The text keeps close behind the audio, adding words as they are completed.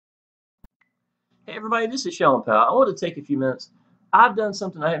Hey everybody, this is Sean Powell. I want to take a few minutes. I've done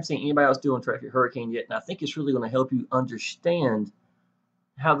something I haven't seen anybody else do on Traffic Hurricane yet, and I think it's really going to help you understand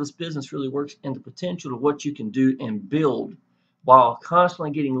how this business really works and the potential of what you can do and build while constantly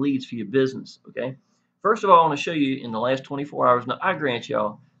getting leads for your business. Okay. First of all, I want to show you in the last 24 hours. Now, I grant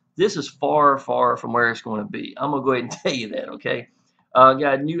y'all, this is far, far from where it's going to be. I'm going to go ahead and tell you that. Okay. Got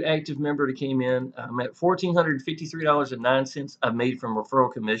a new active member that came in. I'm at $1,453.09 I've made from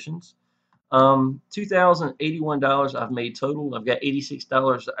referral commissions. $2,081 I've made total. I've got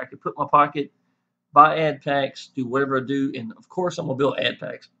 $86 that I could put in my pocket, buy ad packs, do whatever I do, and of course I'm gonna build ad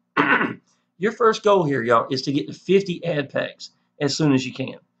packs. Your first goal here, y'all, is to get to 50 ad packs as soon as you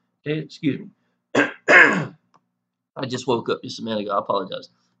can. Okay, excuse me. I just woke up just a minute ago. I apologize.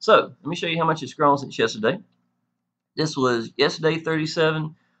 So let me show you how much it's grown since yesterday. This was yesterday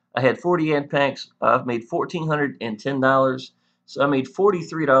 37. I had 40 ad packs. I've made $1,410. So I made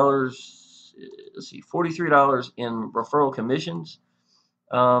 $43. Let's see, $43 in referral commissions.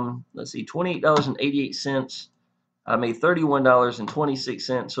 Let's see, $28.88. I made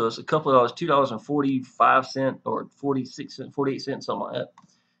 $31.26. So it's a couple of dollars, $2.45 or 46 cents, 48 cents, something like that.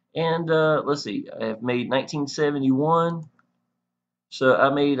 And let's see, I have made 1971. So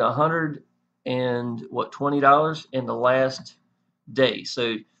I made $120 in the last day.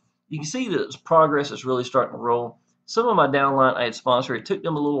 So you can see that progress is really starting to roll. Some of my downline I had sponsored, it took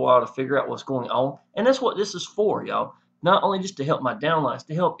them a little while to figure out what's going on. And that's what this is for, y'all. Not only just to help my downlines,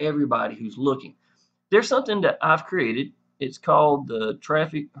 to help everybody who's looking. There's something that I've created. It's called the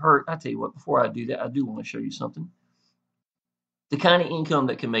Traffic Hurt. I tell you what, before I do that, I do want to show you something. The kind of income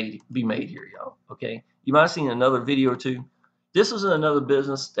that can be made here, y'all. Okay. You might have seen another video or two. This is another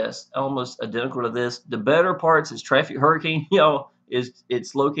business that's almost identical to this. The better parts is Traffic Hurricane, y'all, is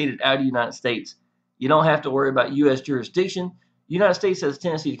it's located out of the United States. You don't have to worry about U.S. jurisdiction. The United States has a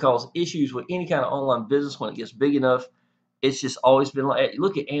tendency to cause issues with any kind of online business when it gets big enough. It's just always been like,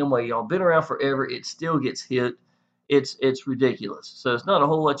 look at Amway, y'all, been around forever. It still gets hit. It's ridiculous. So it's not a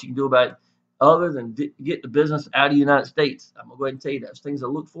whole lot you can do about it other than get the business out of the United States. I'm going to go ahead and tell you that. There's things I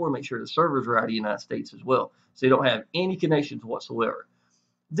look for, make sure the servers are out of the United States as well, so you don't have any connections whatsoever.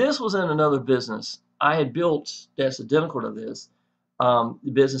 This was in another business I had built that's identical to this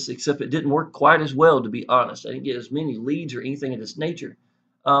the business, except it didn't work quite as well, to be honest. I didn't get as many leads or anything of this nature.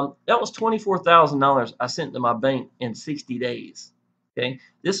 That was $24,000 I sent to my bank in 60 days. Okay,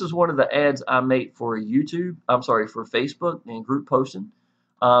 this is one of the ads I made for YouTube. I'm sorry, for Facebook and group posting.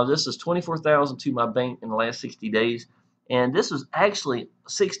 This is 24,000 to my bank in the last 60 days, and this is actually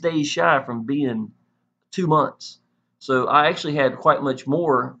 6 days shy from being 2 months. So I actually had quite a much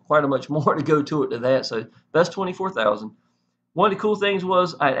more to go to it to that. So that's 24,000. One of the cool things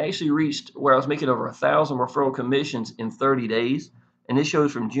was I actually reached where I was making over 1,000 referral commissions in 30 days, and this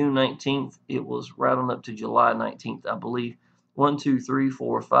shows from June 19th. It was right on up to July 19th, I believe. 1, 2, 3,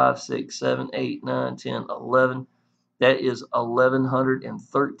 4, 5, 6, 7, 8, 9, 10, 11. That is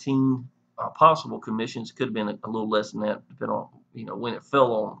 1,113 possible commissions. Could have been a little less than that, depending on when it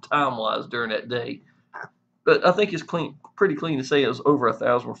fell on time wise during that day. But I think it's pretty clean to say it was over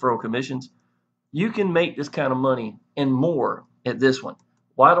 1,000 referral commissions. You can make this kind of money and more at this one.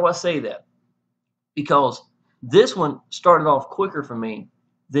 Why do I say that? Because this one started off quicker for me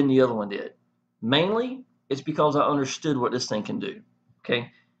than the other one did. Mainly, it's because I understood what this thing can do. Okay,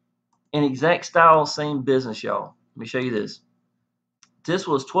 in exact style, same business, y'all. Let me show you this. This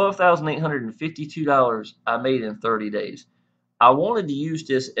was $12,852 I made in 30 days. I wanted to use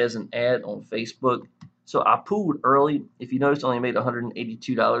this as an ad on Facebook, so I pooled early. If you notice, I only made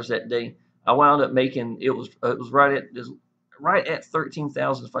 $182 that day. I wound up making it was right at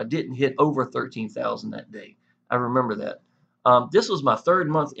 13,000. If I didn't hit over 13,000 that day, I remember that. This was my third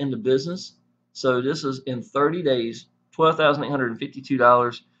month in the business, so this is in 30 days,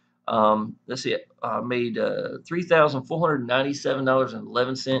 $12,852. Let's see, I made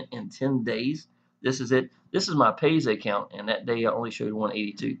 $3,497.11 in 10 days. This is it. This is my Pays account, and that day I only showed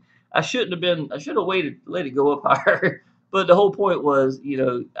 182. I should have waited, let it go up higher. But the whole point was,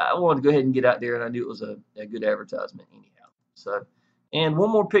 I wanted to go ahead and get out there, and I knew it was a good advertisement anyhow. So, and one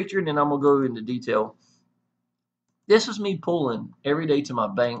more picture, and then I'm gonna go into detail. This is me pulling every day to my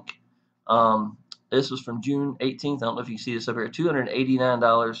bank. This was from June 18th. I don't know if you can see this up here.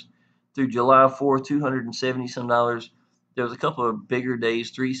 $289 through July 4th, $270 some dollars. There was a couple of bigger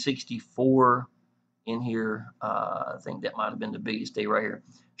days, 364 in here. I think that might have been the biggest day right here.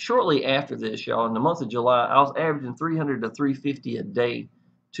 Shortly after this, y'all, in the month of July, I was averaging 300 to 350 a day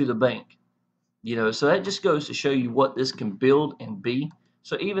to the bank. So that just goes to show you what this can build and be.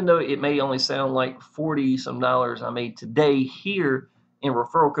 So even though it may only sound like 40 some dollars I made today here in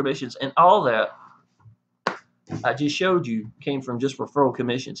referral commissions and all that, I just showed you came from just referral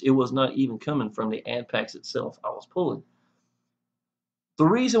commissions. It was not even coming from the ad packs itself I was pulling. The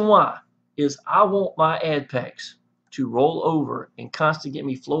reason why is I want my ad packs to roll over and constantly get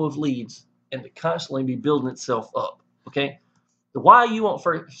me flow of leads and to constantly be building itself up. Okay. The why you want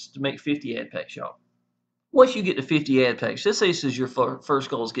first to make 50 ad packs, y'all. Once you get to 50 ad packs, let's say this is your first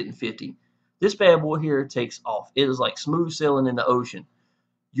goal is getting 50. This bad boy here takes off. It is like smooth sailing in the ocean.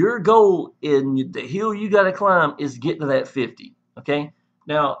 Your goal in the hill you got to climb is getting to that 50. Okay.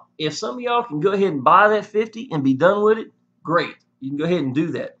 Now, if some of y'all can go ahead and buy that 50 and be done with it, great. You can go ahead and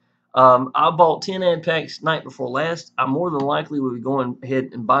do that. I bought 10 ad packs night before last. I more than likely will be going ahead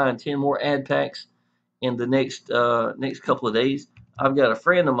and buying 10 more ad packs in the next couple of days. I've got a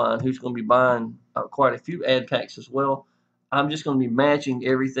friend of mine who's going to be buying quite a few ad packs as well. I'm just going to be matching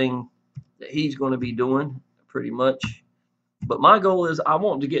everything that he's going to be doing pretty much. But my goal is I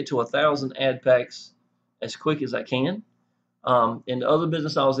want to get to 1,000 ad packs as quick as I can. In the other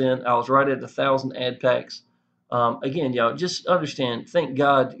business I was in, I was right at 1,000 ad packs. Again, y'all, just understand, thank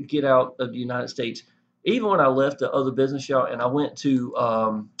God, get out of the United States. Even when I left the other business, y'all, and I went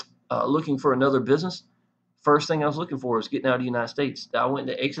to looking for another business, first thing I was looking for was getting out of the United States. I went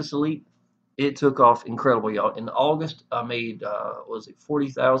to Axis Elite. It took off incredible, y'all. In August, I made, was it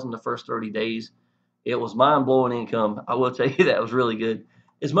 40,000 the first 30 days. It was mind-blowing income. I will tell you that was really good.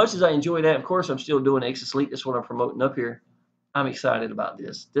 As much as I enjoy that, of course, I'm still doing Axis Elite. That's what I'm promoting up here. I'm excited about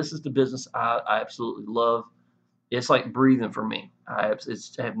this. This is the business I absolutely love. It's like breathing for me. I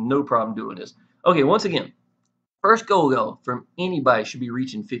have no problem doing this. Okay, once again, first goal from anybody should be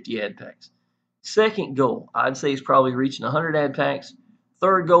reaching 50 ad packs. Second goal, I'd say, is probably reaching 100 ad packs.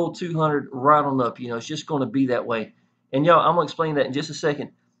 Third goal, 200, right on up. You know, it's just going to be that way. And y'all, I'm going to explain that in just a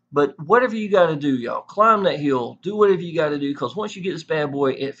second. But whatever you got to do, y'all, climb that hill, do whatever you got to do, because once you get this bad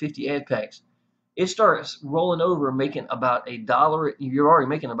boy at 50 ad packs, it starts rolling over, making about $1. You're already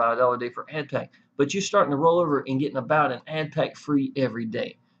making about $1 a day for ad pack, but you're starting to roll over and getting about an ad pack free every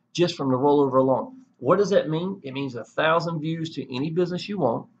day just from the rollover alone. What does that mean? It means 1,000 views to any business you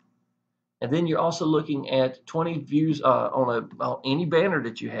want. And then you're also looking at 20 views on any banner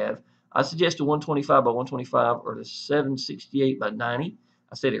that you have. I suggest a 125 by 125 or the 768 by 90.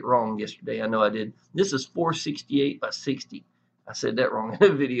 I said it wrong yesterday. I know I did. This is 468 by 60. I said that wrong in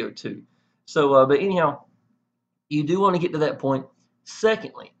the video too. So, but anyhow, you do want to get to that point.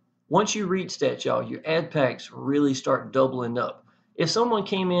 Secondly, once you reach that, y'all, your ad packs really start doubling up. If someone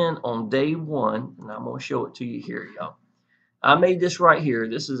came in on day one, and I'm going to show it to you here, y'all. I made this right here.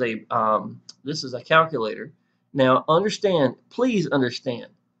 This is a calculator. Now, please understand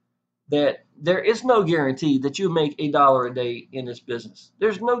that there is no guarantee that you'll make $1 a day in this business.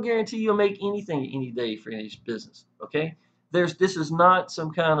 There's no guarantee you'll make anything any day for any business. Okay, this is not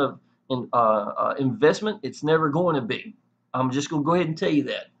some kind of investment. It's never going to be. I'm just going to go ahead and tell you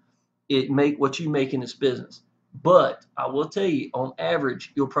that make what you make in this business. But I will tell you, on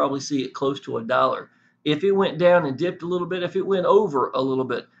average, you'll probably see it close to $1. If it went down and dipped a little bit, if it went over a little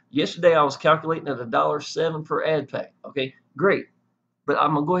bit. Yesterday I was calculating at $1.07 per ad pack. Okay, great. But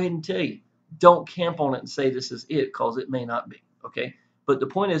I'm gonna go ahead and tell you, don't camp on it and say this is it, because it may not be. Okay. But the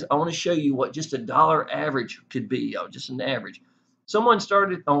point is, I want to show you what just $1 average could be, y'all, just an average. Someone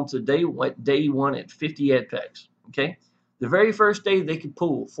started on day one at 50 ad packs. Okay. The very first day they could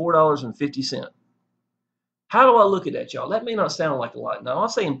pull $4.50. How do I look at that, y'all? That may not sound like a lot. Now, I'm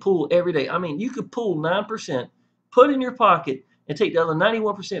saying pull every day. I mean, you could pull 9%, put in your pocket, and take the other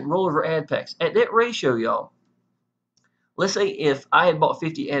 91% and roll over ad packs. At that ratio, y'all, let's say if I had bought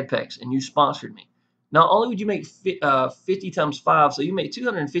 50 ad packs and you sponsored me, not only would you make 50 times 5, so you make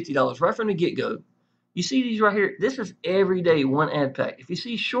 $250 right from the get-go. You see these right here? This is every day one ad pack. If you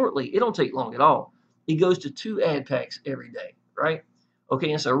see shortly, it don't take long at all. It goes to 2 ad packs every day, right?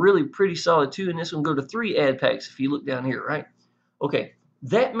 Okay, and so really pretty solid 2, and this one go to 3 ad packs if you look down here, right? Okay,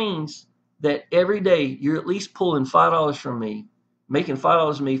 that means that every day you're at least pulling $5 from me, making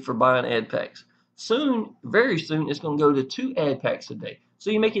 $5 from me for buying ad packs. Soon, very soon, it's going to go to 2 ad packs a day. So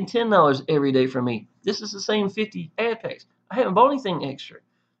you're making $10 every day from me. This is the same 50 ad packs. I haven't bought anything extra.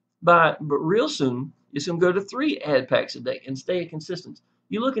 But real soon, it's going to go to 3 ad packs a day and stay consistent.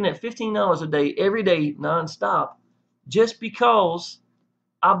 You're looking at $15 a day, every day, nonstop, just because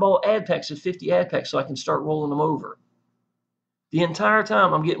I bought ad packs of 50 ad packs so I can start rolling them over. The entire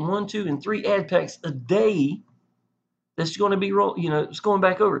time I'm getting 1, 2, and 3 ad packs a day that's going to be it's going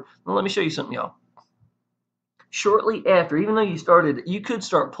back over. Now let me show you something, y'all. Shortly after, even though you could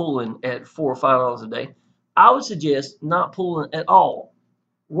start pulling at $4 or $5 a day. I would suggest not pulling at all.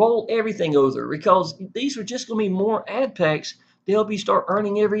 Roll everything over, because these are just going to be more ad packs they'll be start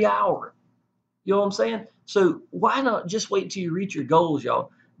earning every hour. You know what I'm saying? So why not just wait until you reach your goals,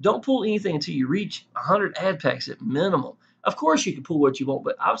 y'all? Don't pull anything until you reach 100 ad packs at minimum. Of course, you can pull what you want,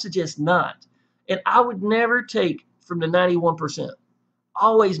 but I would suggest not. And I would never take from the 91%.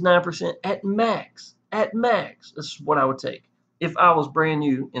 Always 9% at max. At max. That's what I would take if I was brand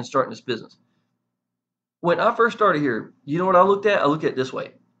new and starting this business. When I first started here, you know what I looked at? I looked at it this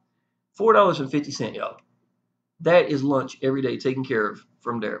way. $4.50, y'all. That is lunch every day taken care of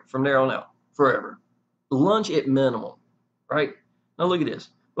from there on out, forever. Lunch at minimum, right? Now look at this.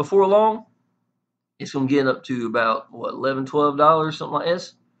 Before long, it's going to get up to about what, $11, $12, something like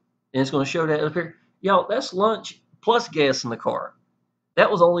this. And it's going to show that up here. Y'all, that's lunch plus gas in the car.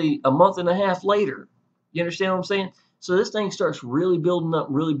 That was only a month and a half later. You understand what I'm saying? So this thing starts really building up,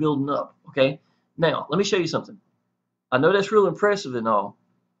 really building up. Okay. Now let me show you something. I know that's real impressive and all.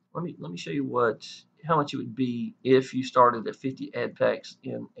 Let me show you how much it would be if you started at 50 ad packs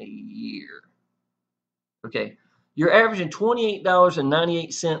in a year. Okay, you're averaging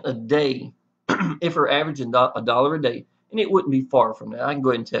 $28.98 a day if we're averaging a dollar a day, and it wouldn't be far from that. I can go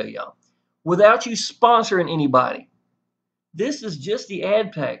ahead and tell y'all. Without you sponsoring anybody, this is just the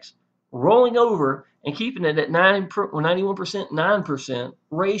ad packs rolling over and keeping it at 91%, 9%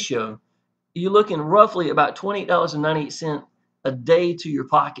 ratio. You're looking roughly about $28.98 a day to your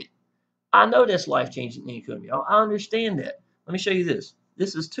pocket. I know that's life-changing income, y'all. I understand that. Let me show you this.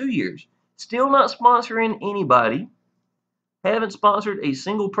 This is 2 years. Still not sponsoring anybody. Haven't sponsored a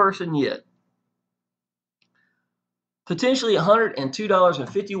single person yet. Potentially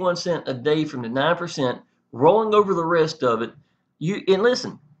 $102.51 a day from the 9%, rolling over the rest of it. And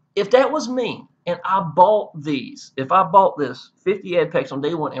listen, if that was me and I bought these, if I bought this 50 ad packs on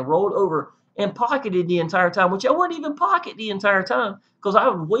day one and rolled over and pocketed the entire time, which I wouldn't even pocket the entire time because I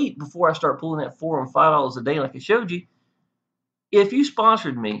would wait before I start pulling that $4 and $5 a day like I showed you. If you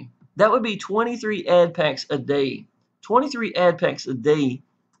sponsored me, that would be 23 ad packs a day. 23 ad packs a day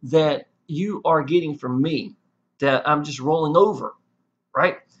that you are getting from me that I'm just rolling over,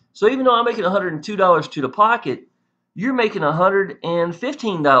 right? So even though I'm making $102 to the pocket, you're making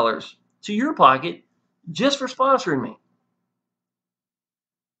 $115 to your pocket just for sponsoring me.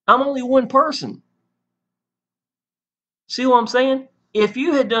 I'm only one person. See what I'm saying? If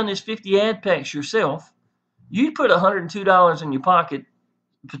you had done this 50 ad packs yourself, you'd put $102 in your pocket,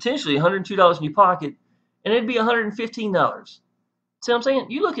 potentially $102 in your pocket, and it'd be $115. See what I'm saying?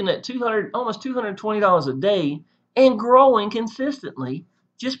 You're looking at almost $220 a day and growing consistently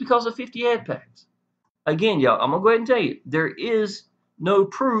just because of 50 ad packs. Again, y'all, I'm gonna go ahead and tell you, there is no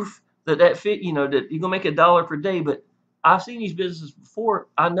proof that fit, that you're gonna make $1 per day, but I've seen these businesses before.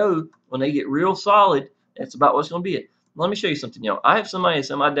 I know when they get real solid, that's about what's gonna be it. Let me show you something, y'all. I have somebody that's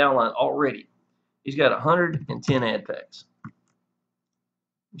in my downline already. He's got 110 ad packs. Let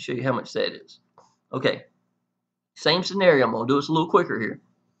me show you how much that is. Okay, same scenario. I'm gonna do this a little quicker here.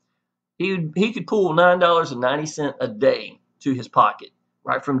 He could pull $9.90 a day to his pocket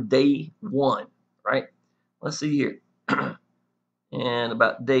right from day one, right? Let's see here. And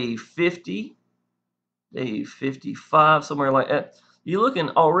about day 50, day 55, somewhere like that, you're looking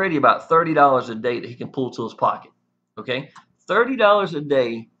already about $30 a day that he can pull to his pocket. Okay, $30 a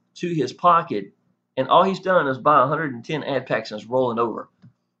day to his pocket, and all he's done is buy 110 ad packs and is rolling over.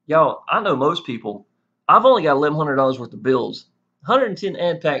 Y'all, I know most people. I've only got $1,100 worth of bills. 110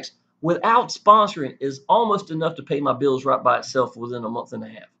 ad packs without sponsoring is almost enough to pay my bills right by itself within a month and a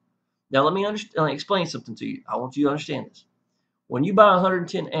half. Now let me explain something to you. I want you to understand this. When you buy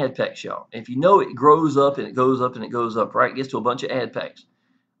 110 ad packs, y'all, if you know it grows up and it goes up and it goes up, right? It gets to a bunch of ad packs.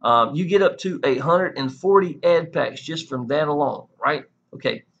 You get up to 140 ad packs just from that alone, right?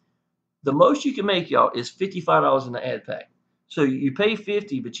 Okay. The most you can make, y'all, is $55 in the ad pack. So you pay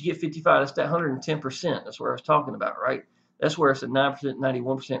 50, but you get 55. That's that 110%. That's what I was talking about, right? That's where it's a 9%,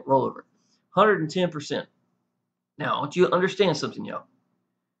 91% rollover. 110%. Now, I want you to understand something, y'all.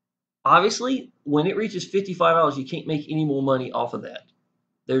 Obviously, when it reaches $55, you can't make any more money off of that.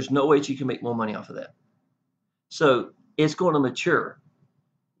 There's no way that you can make more money off of that. So it's going to mature.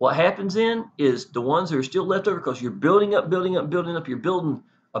 What happens then is the ones that are still left over, because you're building up, building up, building up, you're building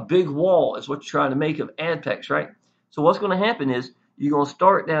a big wall is what you're trying to make of ad packs, right? So what's going to happen is you're going to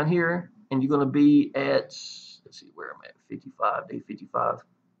start down here and you're going to be at, let's see where I'm at, 55, day 55.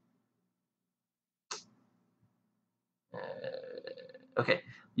 Okay,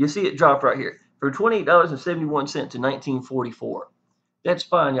 you see it drop right here from $28.71 to $19.44. That's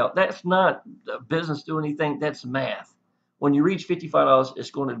fine, y'all. That's not a business doing anything. That's math. When you reach $55,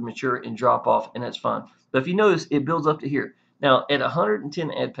 it's going to mature and drop off, and that's fine. But if you notice, it builds up to here. Now, at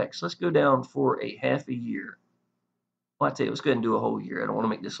 110 ad packs, let's go down for a half a year. Well, I tell you, let's go ahead and do a whole year. I don't want to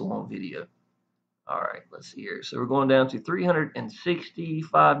make this a long video. All right, let's see here. So we're going down to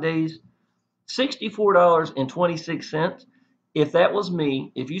 365 days, $64.26. If that was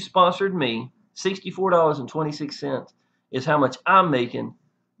me, if you sponsored me, $64.26 is how much I'm making.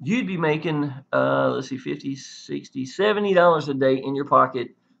 You'd be making, let's see, 50, 60, $70 a day in your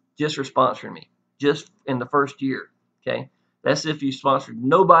pocket just for sponsoring me, just in the first year. Okay. That's if you sponsored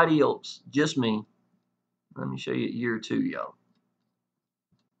nobody else, just me. Let me show you year two, y'all.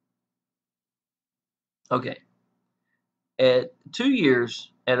 Okay. At 2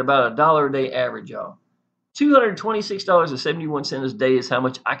 years, at about $1 a day average, y'all, $226.71 a day is how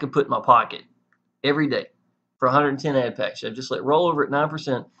much I could put in my pocket every day for 110 ad packs. I just let roll over at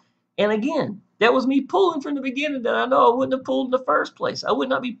 9%. And again, that was me pulling from the beginning that I know I wouldn't have pulled in the first place. I would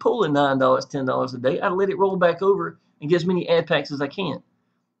not be pulling $9, $10 a day. I'd let it roll back over and get as many ad packs as I can.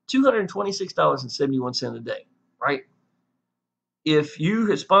 $226.71 a day, right? If you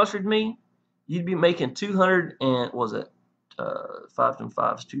had sponsored me, you'd be making 200 and was it 5 and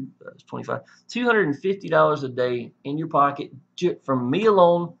 5 is 25, $250 a day in your pocket from me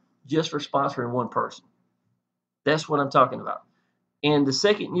alone, just for sponsoring one person. That's what I'm talking about. In the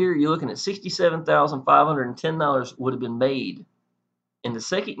second year, you're looking at $67,510 would have been made in the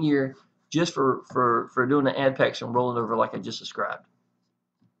second year just for doing the ad packs and rolling over like I just described.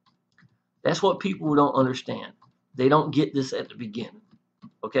 That's what people don't understand. They don't get this at the beginning.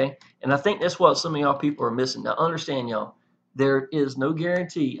 Okay? And I think that's what some of y'all people are missing. Now understand, y'all, there is no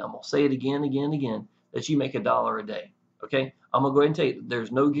guarantee, I'm gonna say it again, that you make $1 a day. Okay? I'm gonna go ahead and tell you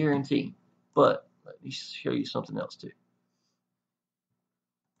there's no guarantee. But let me show you something else too.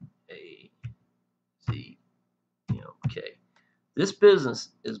 A-C-M-K. This business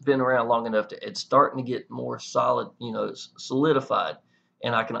has been around long enough to it's starting to get more solid, solidified.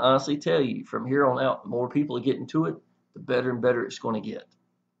 And I can honestly tell you from here on out, the more people are getting to it, the better and better it's going to get.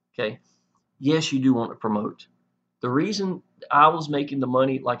 Okay. Yes, you do want to promote. The reason I was making the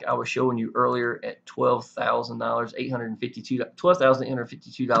money like I was showing you earlier at $12,000,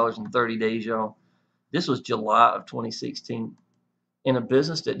 $12,852 in 30 days, y'all. This was July of 2016 in a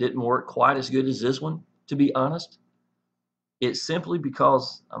business that didn't work quite as good as this one, to be honest. It's simply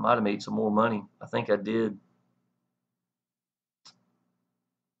because I might have made some more money. I think I did.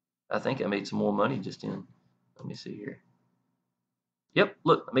 I think I made some more money just in. Let me see here. Yep,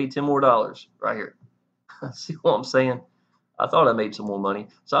 look, I made $10 more right here. See what I'm saying? I thought I made some more money.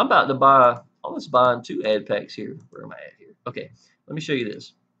 So I'm about to buy, almost buying 2 ad packs here. Where am I at here? Okay, let me show you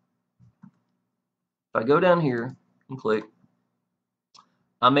this. If I go down here and click,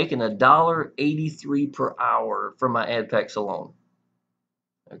 I'm making $1.83 per hour for my ad packs alone.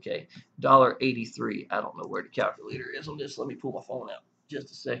 Okay, $1.83. I don't know where the calculator is on this. Let me pull my phone out.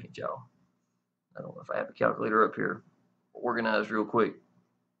 Just a second, y'all. I don't know if I have a calculator up here organized real quick.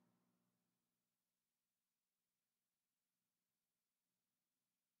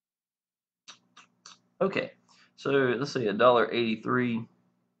 Okay, so let's say $1.83,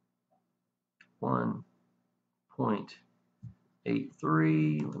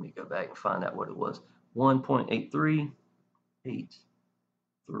 1.83. Let me go back and find out what it was. 1.83,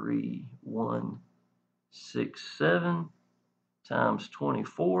 83167 times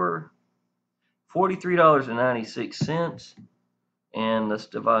 24, $43.96. And let's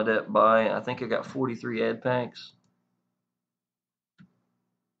divide that by, I think I got 43 ad packs.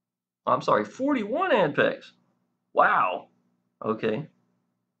 I'm sorry, 41 ad packs. Wow. Okay.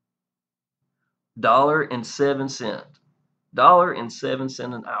 $1.07.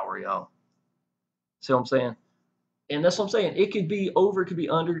 $1.07 an hour, y'all. See what I'm saying? And that's what I'm saying. It could be over, it could be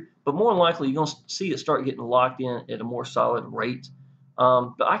under, but more than likely you're gonna see it start getting locked in at a more solid rate.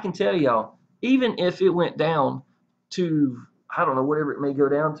 But I can tell y'all, even if it went down to, I don't know, whatever it may go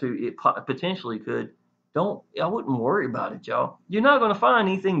down to, it potentially could. I wouldn't worry about it, y'all. You're not gonna find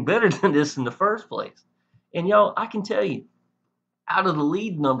anything better than this in the first place. And y'all, I can tell you, out of the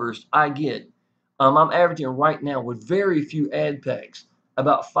lead numbers I get, I'm averaging right now with very few ad packs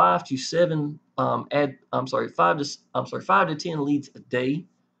about 5 to 7 I'm sorry 5 to 10 leads a day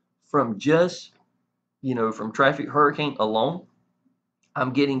from just from Traffic Hurricane alone.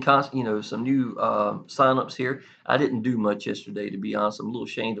 I'm getting some new signups here. I didn't do much yesterday, to be honest. I'm a little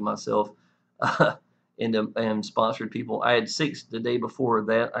ashamed of myself. And sponsored people. I had 6 the day before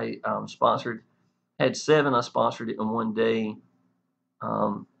that. I sponsored. Had 7. I sponsored it in one day.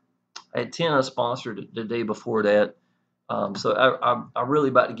 I had 10 I sponsored the day before that. So I'm really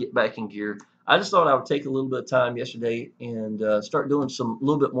about to get back in gear. I just thought I would take a little bit of time yesterday and start doing a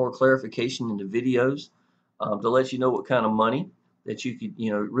little bit more clarification in the videos to let you know what kind of money that you could,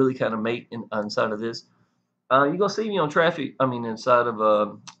 really kind of make inside of this. You're gonna see me on inside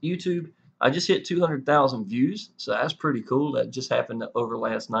of YouTube. I just hit 200,000 views, so that's pretty cool. That just happened over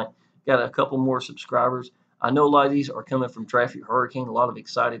last night. Got a couple more subscribers. I know a lot of these are coming from Traffic Hurricane, a lot of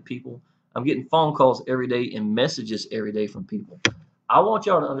excited people. I'm getting phone calls every day and messages every day from people. I want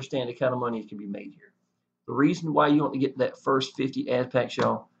y'all to understand the kind of money that can be made here. The reason why you want to get that first 50 ad packs,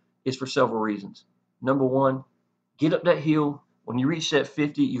 y'all, is for several reasons. Number one, get up that hill. When you reach that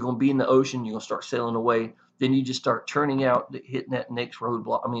 50, you're going to be in the ocean. You're going to start sailing away. Then you just start churning out, hitting that next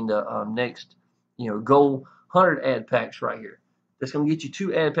roadblock. I mean, the next, goal, 100 ad packs right here. That's going to get you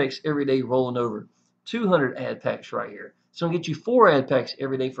 2 ad packs every day rolling over. 200 ad packs right here. It's going to get you 4 ad packs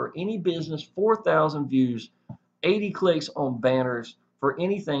every day for any business, 4,000 views, 80 clicks on banners for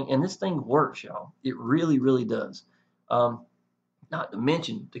anything. And this thing works, y'all. It really, really does. Not to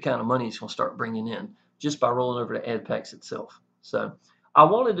mention the kind of money it's going to start bringing in just by rolling over the ad packs itself. So I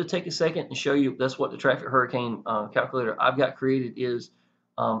wanted to take a second and show you that's what the Traffic Hurricane calculator I've got created is.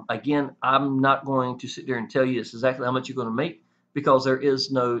 Again, I'm not going to sit there and tell you it's exactly how much you're going to make because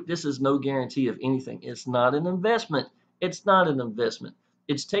this is no guarantee of anything. It's not an investment. It's not an investment.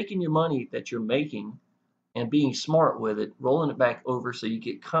 It's taking your money that you're making and being smart with it, rolling it back over so you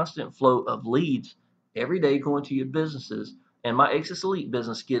get constant flow of leads every day going to your businesses. And my Axis Elite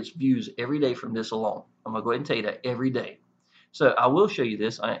business gets views every day from this alone. I'm going to go ahead and tell you that every day. So I will show you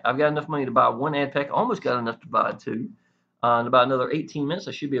this. I've got enough money to buy 1 ad pack. Almost got enough to buy 2. In about another 18 minutes,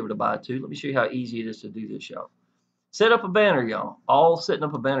 I should be able to buy 2. Let me show you how easy it is to do this, y'all. Set up a banner, y'all. All setting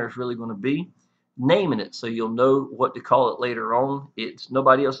up a banner is really going to be naming it so you'll know what to call it later on.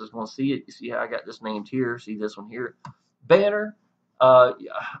 Nobody else is going to see it. You see how I got this named here. See this one here. Banner.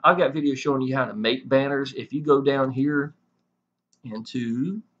 I've got videos showing you how to make banners. If you go down here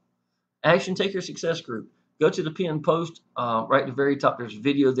into Action Taker Success Group, go to the pinned post right at the very top. There's a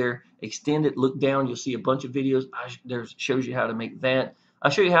video there. Extend it. Look down. You'll see a bunch of videos. There shows you how to make that. I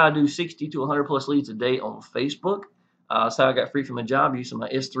show you how to do 60 to 100 plus leads a day on Facebook. That's how I got free from a job using my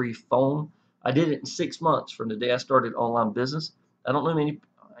S3 phone. I did it in 6 months from the day I started online business. I don't know many.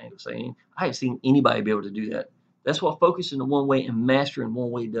 I ain't saying I haven't seen anybody be able to do that. That's what focusing in one way and mastering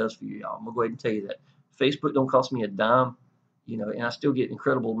one way does for you, y'all. I'm gonna go ahead and tell you that. Facebook don't cost me a dime, and I still get an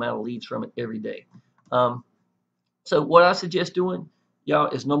incredible amount of leads from it every day. So what I suggest doing,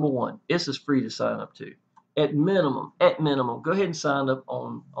 y'all, is number one, this is free to sign up to. At minimum, go ahead and sign up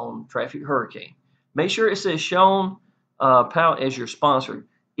on Traffic Hurricane. Make sure it says Sean Powell as your sponsor.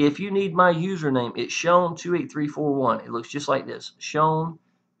 If you need my username, it's Sean28341. It looks just like this.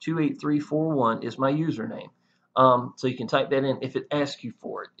 Sean28341 is my username. So you can type that in if it asks you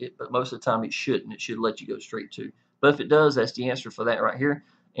for it. But most of the time it shouldn't. It should let you go straight to. But if it does, that's the answer for that right here.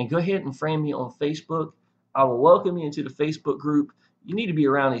 And go ahead and friend me on Facebook. I will welcome you into the Facebook group. You need to be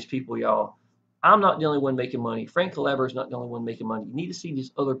around these people, y'all. I'm not the only one making money. Frank Calabro is not the only one making money. You need to see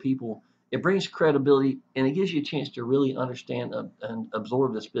these other people. It brings credibility, and it gives you a chance to really understand and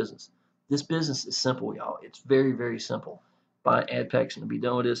absorb this business. This business is simple, y'all. It's very, very simple. Buy ad packs and be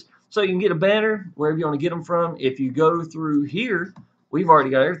done with this. So you can get a banner wherever you want to get them from. If you go through here, we've already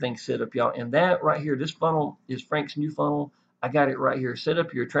got everything set up, y'all. And that right here, this funnel is Frank's new funnel. I got it right here. Set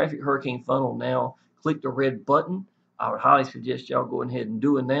up your Traffic Hurricane funnel now. Click the red button. I would highly suggest y'all going ahead and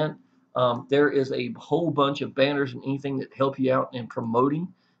doing that. There is a whole bunch of banners and anything that help you out in promoting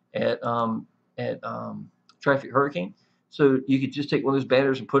at Traffic Hurricane. So you could just take one of those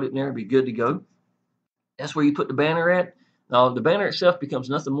banners and put it in there and be good to go. That's where you put the banner at. Now, the banner itself becomes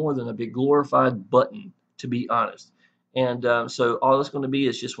nothing more than a big glorified button, to be honest. And so all it's going to be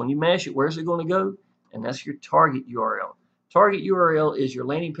is just when you mash it, where's it going to go? And that's your target URL. Target URL is your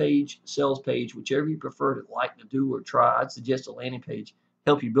landing page, sales page, whichever you prefer to like to do or try. I'd suggest a landing page,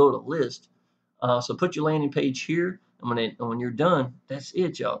 help you build a list. So put your landing page here, and when you're done, that's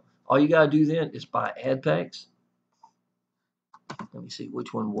it, y'all. All you got to do then is buy ad packs. Let me see,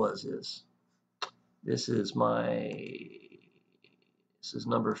 which one was this? This is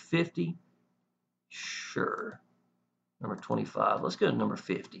number 50. Sure. Number 25. Let's go to number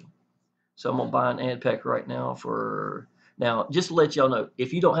 50. So I'm going to buy an ad pack right now now, just to let y'all know,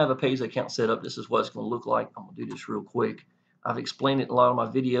 if you don't have a Payza account set up, this is what it's going to look like. I'm going to do this real quick. I've explained it in a lot of my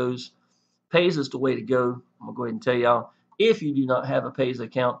videos. Payza is the way to go. I'm going to go ahead and tell y'all, if you do not have a Payza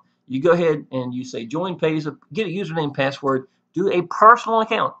account, you go ahead and you say join Payza, get a username, password, do a personal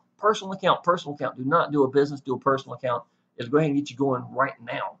account. Personal account. Do not do a business, do a personal account. It'll go ahead and get you going right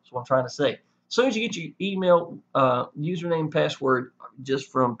now. That's what I'm trying to say. As soon as you get your email, username, password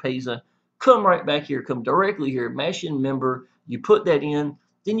just from Payza, come right back here. Come directly here. Mash in member. You put that in.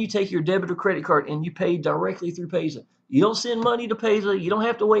 Then you take your debit or credit card and you pay directly through Payza. You don't send money to Payza. You don't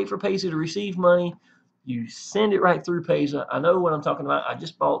have to wait for Payza to receive money. You send it right through Payza. I know what I'm talking about. I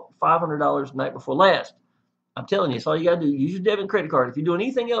just bought $500 the night before last. I'm telling you, it's all you got to do. Use your debit and credit card. If you're doing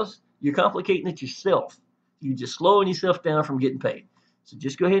anything else, you're complicating it yourself. You're just slowing yourself down from getting paid. So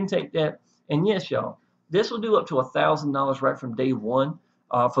just go ahead and take that. And yes, y'all, this will do up to $1,000 right from day one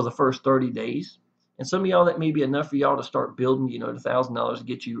for the first 30 days. And some of y'all, that may be enough for y'all to start building, the $1,000 to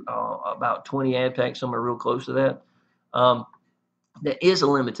get you about 20 ad packs, somewhere real close to that. There is a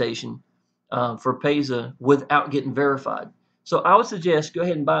limitation for Payza without getting verified. So I would suggest go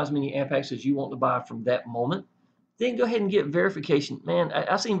ahead and buy as many ad packs as you want to buy from that moment. Then go ahead and get verification. Man,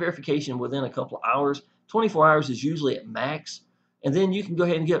 I've seen verification within a couple of hours. 24 hours is usually at max. And then you can go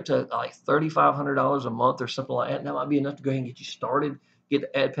ahead and get up to like $3,500 a month or something like that. And that might be enough to go ahead and get you started, get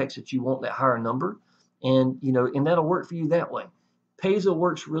the ad packs that you want, that higher number. And, and that'll work for you that way. Payza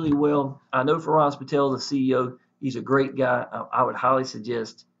works really well. I know Faraz Patel, the CEO, he's a great guy. I would highly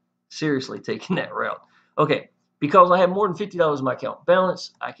suggest seriously taking that route. Okay, because I have more than $50 in my account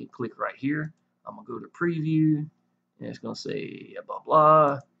balance, I can click right here. I'm going to go to preview, and it's going to say blah,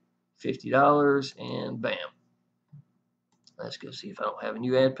 blah, $50, and bam. Let's go see if I don't have a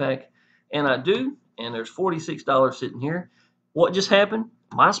new ad pack. And I do, and there's $46 sitting here. What just happened?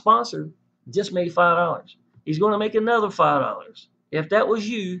 My sponsor just made $5. He's going to make another $5. If that was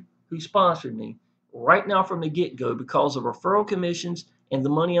you who sponsored me right now from the get-go, because of referral commissions and the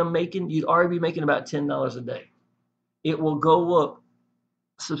money I'm making, you'd already be making about $10 a day. It will go up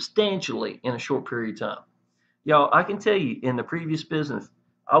substantially in a short period of time. Y'all, I can tell you, in the previous business,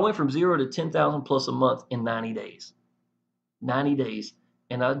 I went from 0 to 10,000 plus a month in 90 days. 90 days.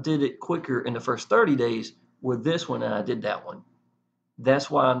 And I did it quicker in the first 30 days with this one than I did that one. That's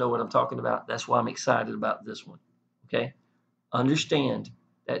why I know what I'm talking about. That's why I'm excited about this one. Okay? Understand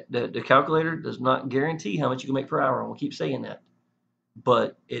that the calculator does not guarantee how much you can make per hour. I will keep saying that.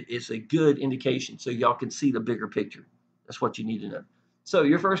 But it is a good indication so y'all can see the bigger picture. That's what you need to know. So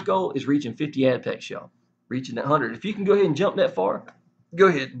your first goal is reaching 50 ad packs, y'all. Reaching that 100. If you can go ahead and jump that far, go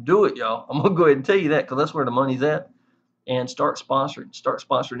ahead and do it, y'all. I'm going to go ahead and tell you that because that's where the money's at. And start sponsoring. Start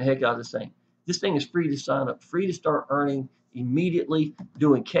sponsoring the heck out of this thing. This thing is free to sign up, free to start earning immediately,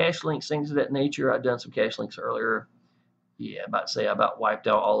 doing cash links, things of that nature. I've done some cash links earlier. Yeah, I about wiped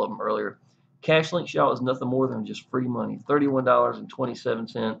out all of them earlier. Cash links, y'all, is nothing more than just free money.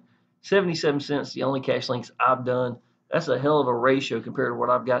 $31.27, 77 cents. The only cash links I've done. That's a hell of a ratio compared to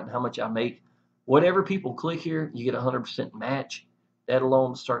what I've got and how much I make. Whatever people click here, you get a 100% match. That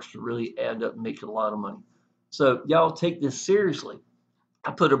alone starts to really add up and make a lot of money. So y'all take this seriously.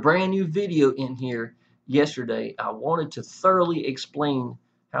 I put a brand new video in here yesterday. I wanted to thoroughly explain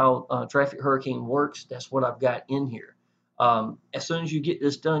how Traffic Hurricane works. That's what I've got in here. As soon as you get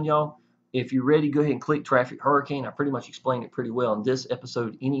this done, y'all, if you're ready, go ahead and click Traffic Hurricane. I pretty much explained it pretty well in this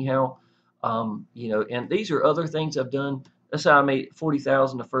episode anyhow. And these are other things I've done. That's how I made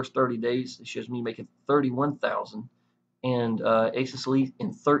 40,000 the first 30 days. It shows me making 31,000 and Access Elite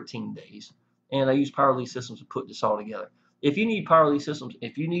in 13 days. And I use Power Lead Systems to put this all together. If you need Power Lead Systems,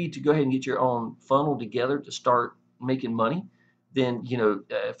 if you need to go ahead and get your own funnel together to start making money, then,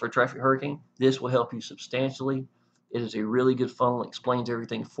 for Traffic Hurricane, this will help you substantially. It is a really good funnel. It explains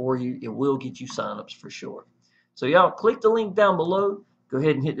everything for you. It will get you signups for sure. So y'all click the link down below. Go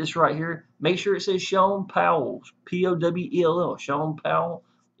ahead and hit this right here. Make sure it says Sean Powell, P-O-W-E-L-L. Sean Powell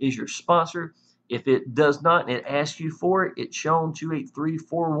is your sponsor. If it does not and it asks you for it, it's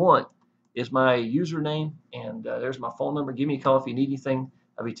Sean28341 is my username. And there's my phone number. Give me a call if you need anything.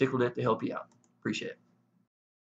 I'll be tickled to help you out. Appreciate it.